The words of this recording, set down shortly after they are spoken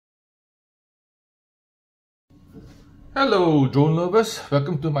Hello drone lovers,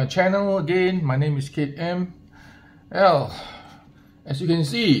 welcome to my channel again. My name is Kate M. Well, as you can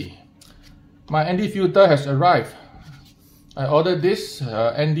see, my ND filter has arrived. I ordered this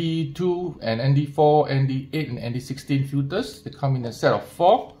ND2 and ND4, ND8 and ND16 filters. They come in a set of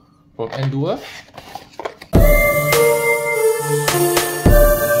 4 from Endure.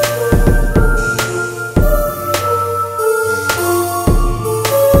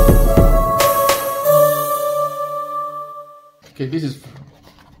 Okay, this is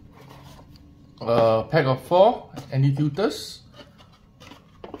a pack of 4 ND filters.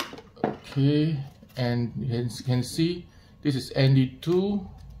 Okay, and you can see this is ND2,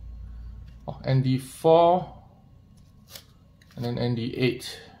 ND4, and then ND8,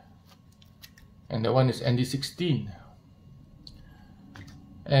 and that one is ND16.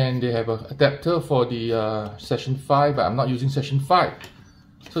 And they have an adapter for the session 5, but I'm not using session 5.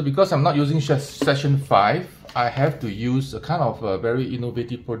 So because I'm not using session 5, I have to use a kind of a very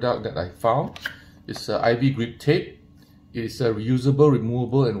innovative product that I found. It's IV grip tape. It's a reusable,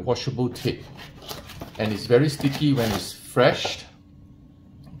 removable and washable tape. And it's very sticky when it's fresh.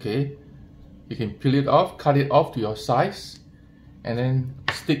 Okay, you can peel it off, cut it off to your size, and then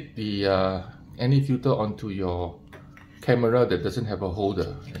stick the ND filter onto your camera that doesn't have a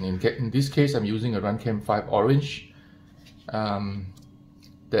holder. And in this case, I'm using a Runcam5 Orange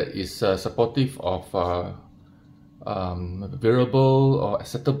that is supportive of variable or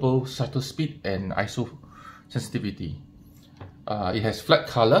acceptable shutter speed and ISO sensitivity. It has flat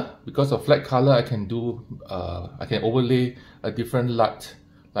color. Because of flat color, I can overlay a different LUT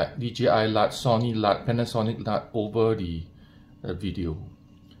like DJI LUT, Sony LUT, Panasonic LUT over the video.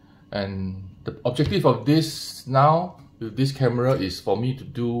 And the objective of this now with this camera is for me to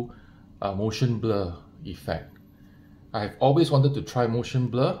do a motion blur effect. I've always wanted to try motion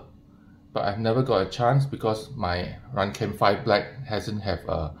blur, but I've never got a chance because my Runcam5 Black hasn't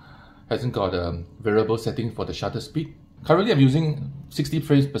got a variable setting for the shutter speed. Currently I'm using 60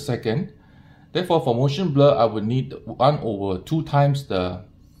 frames per second. Therefore for motion blur I would need 1/2 times the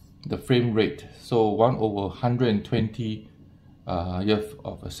frame rate. So 1/120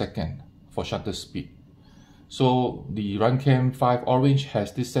 of a second for shutter speed. So the Runcam5 Orange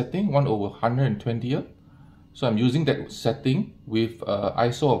has this setting, 1/120th. So I'm using that setting with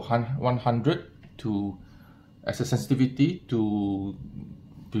ISO of 100 as a sensitivity to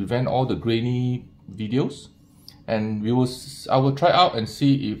prevent all the grainy videos. And I will try out and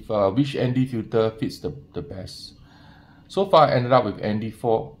see if which ND filter fits the best. So far I ended up with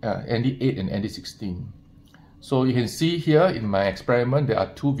ND4, ND8 and ND16. So you can see here in my experiment there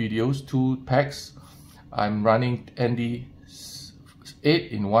are 2 videos, 2 packs. I'm running ND8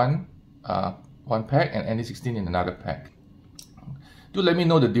 in one pack and ND16 in another pack. Do let me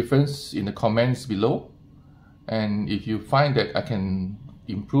know the difference in the comments below, and if you find that I can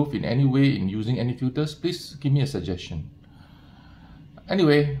improve in any way in using any filters, please give me a suggestion.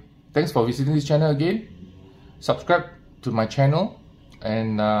 Anyway, thanks for visiting this channel again. Subscribe to my channel,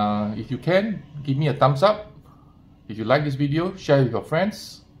 and if you can, give me a thumbs up. If you like this video, share it with your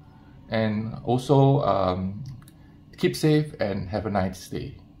friends, and also keep safe and have a nice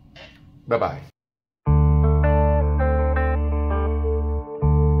day. Bye bye.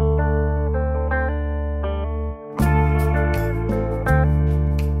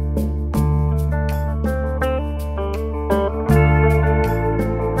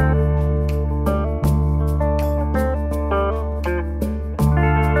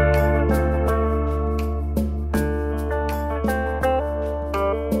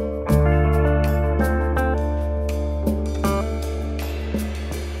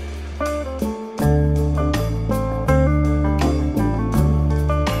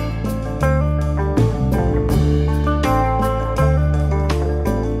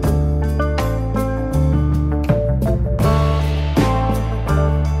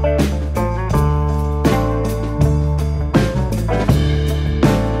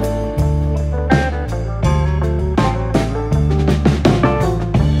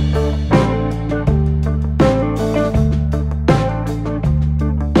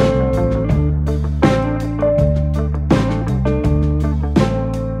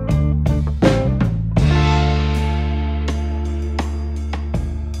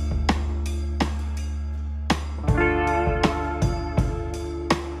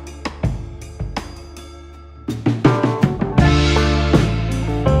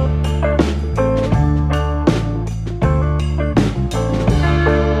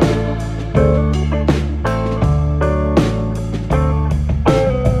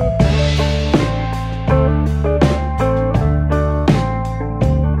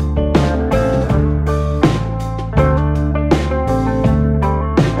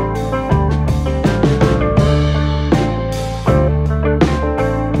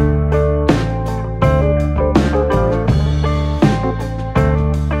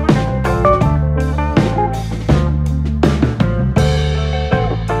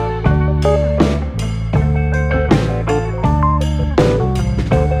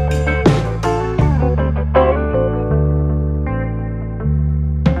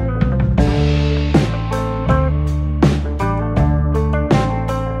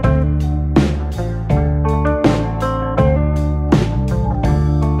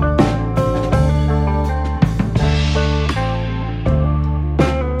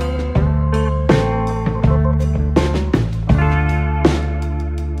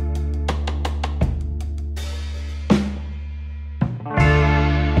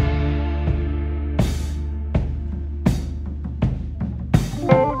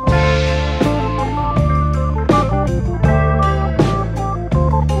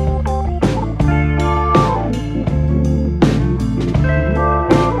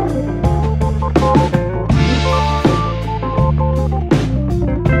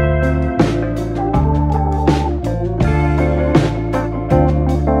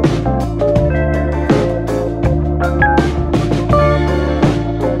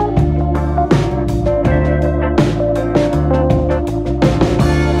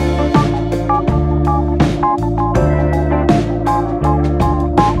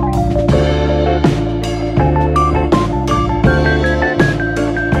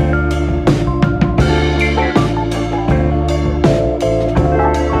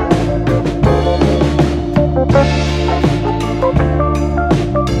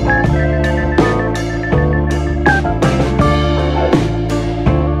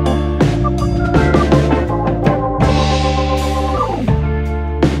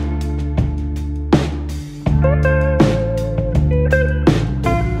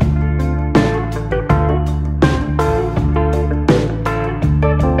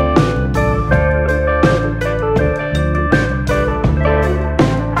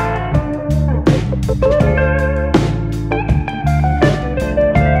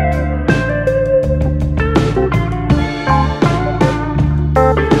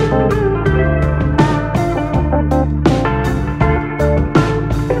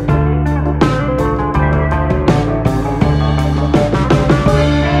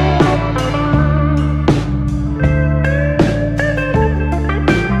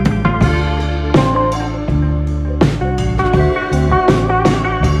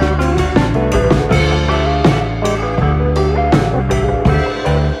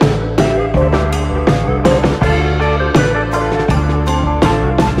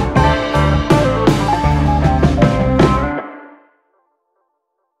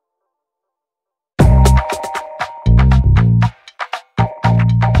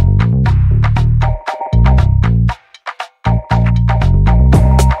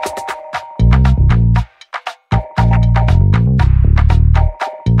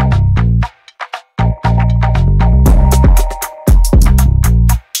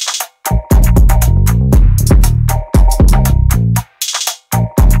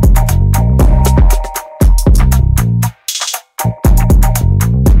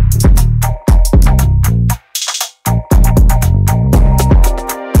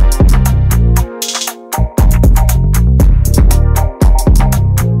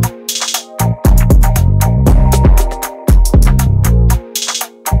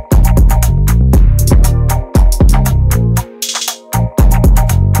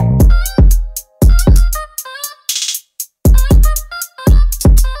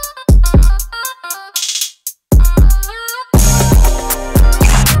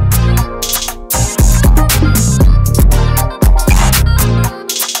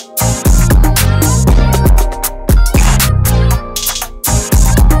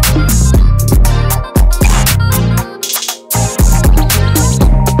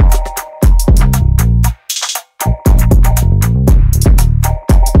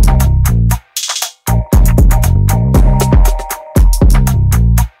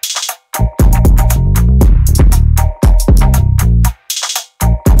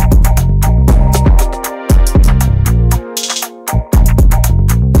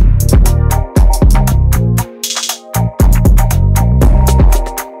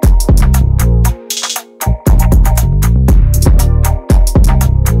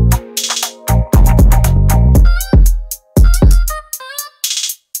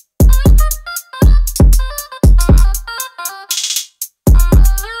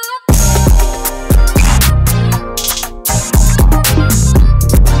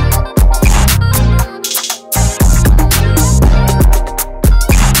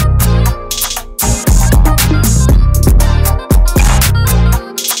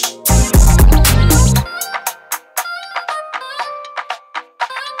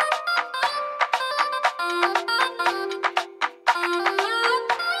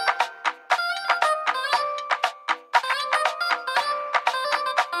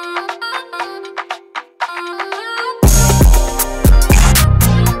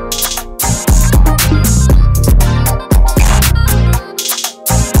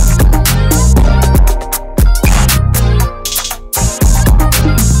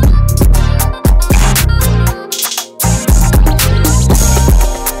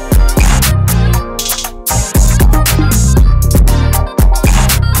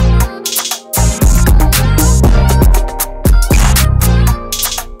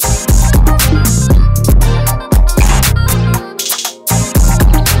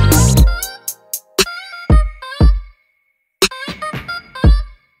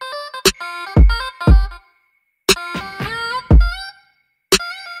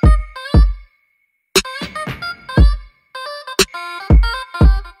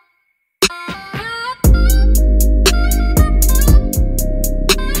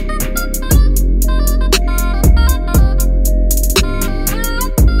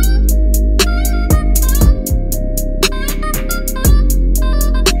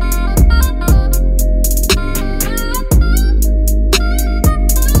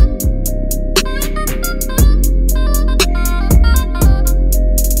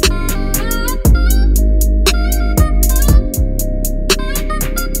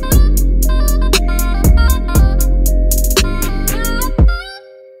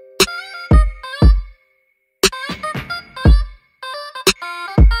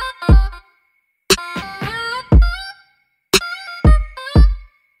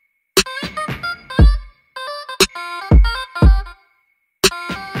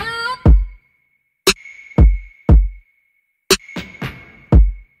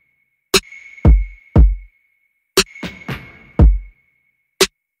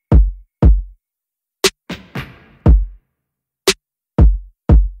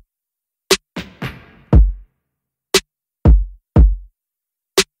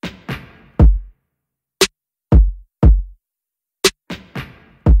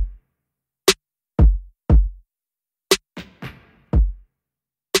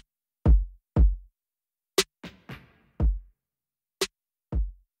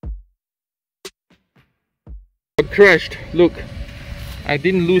 crashed. Look, I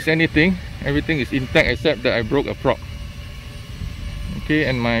didn't lose anything. Everything is intact except that I broke a prop. Okay,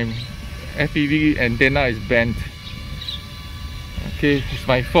 and my FPV antenna is bent. Okay, it's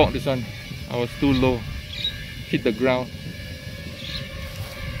my fault, this one. I was too low, hit the ground.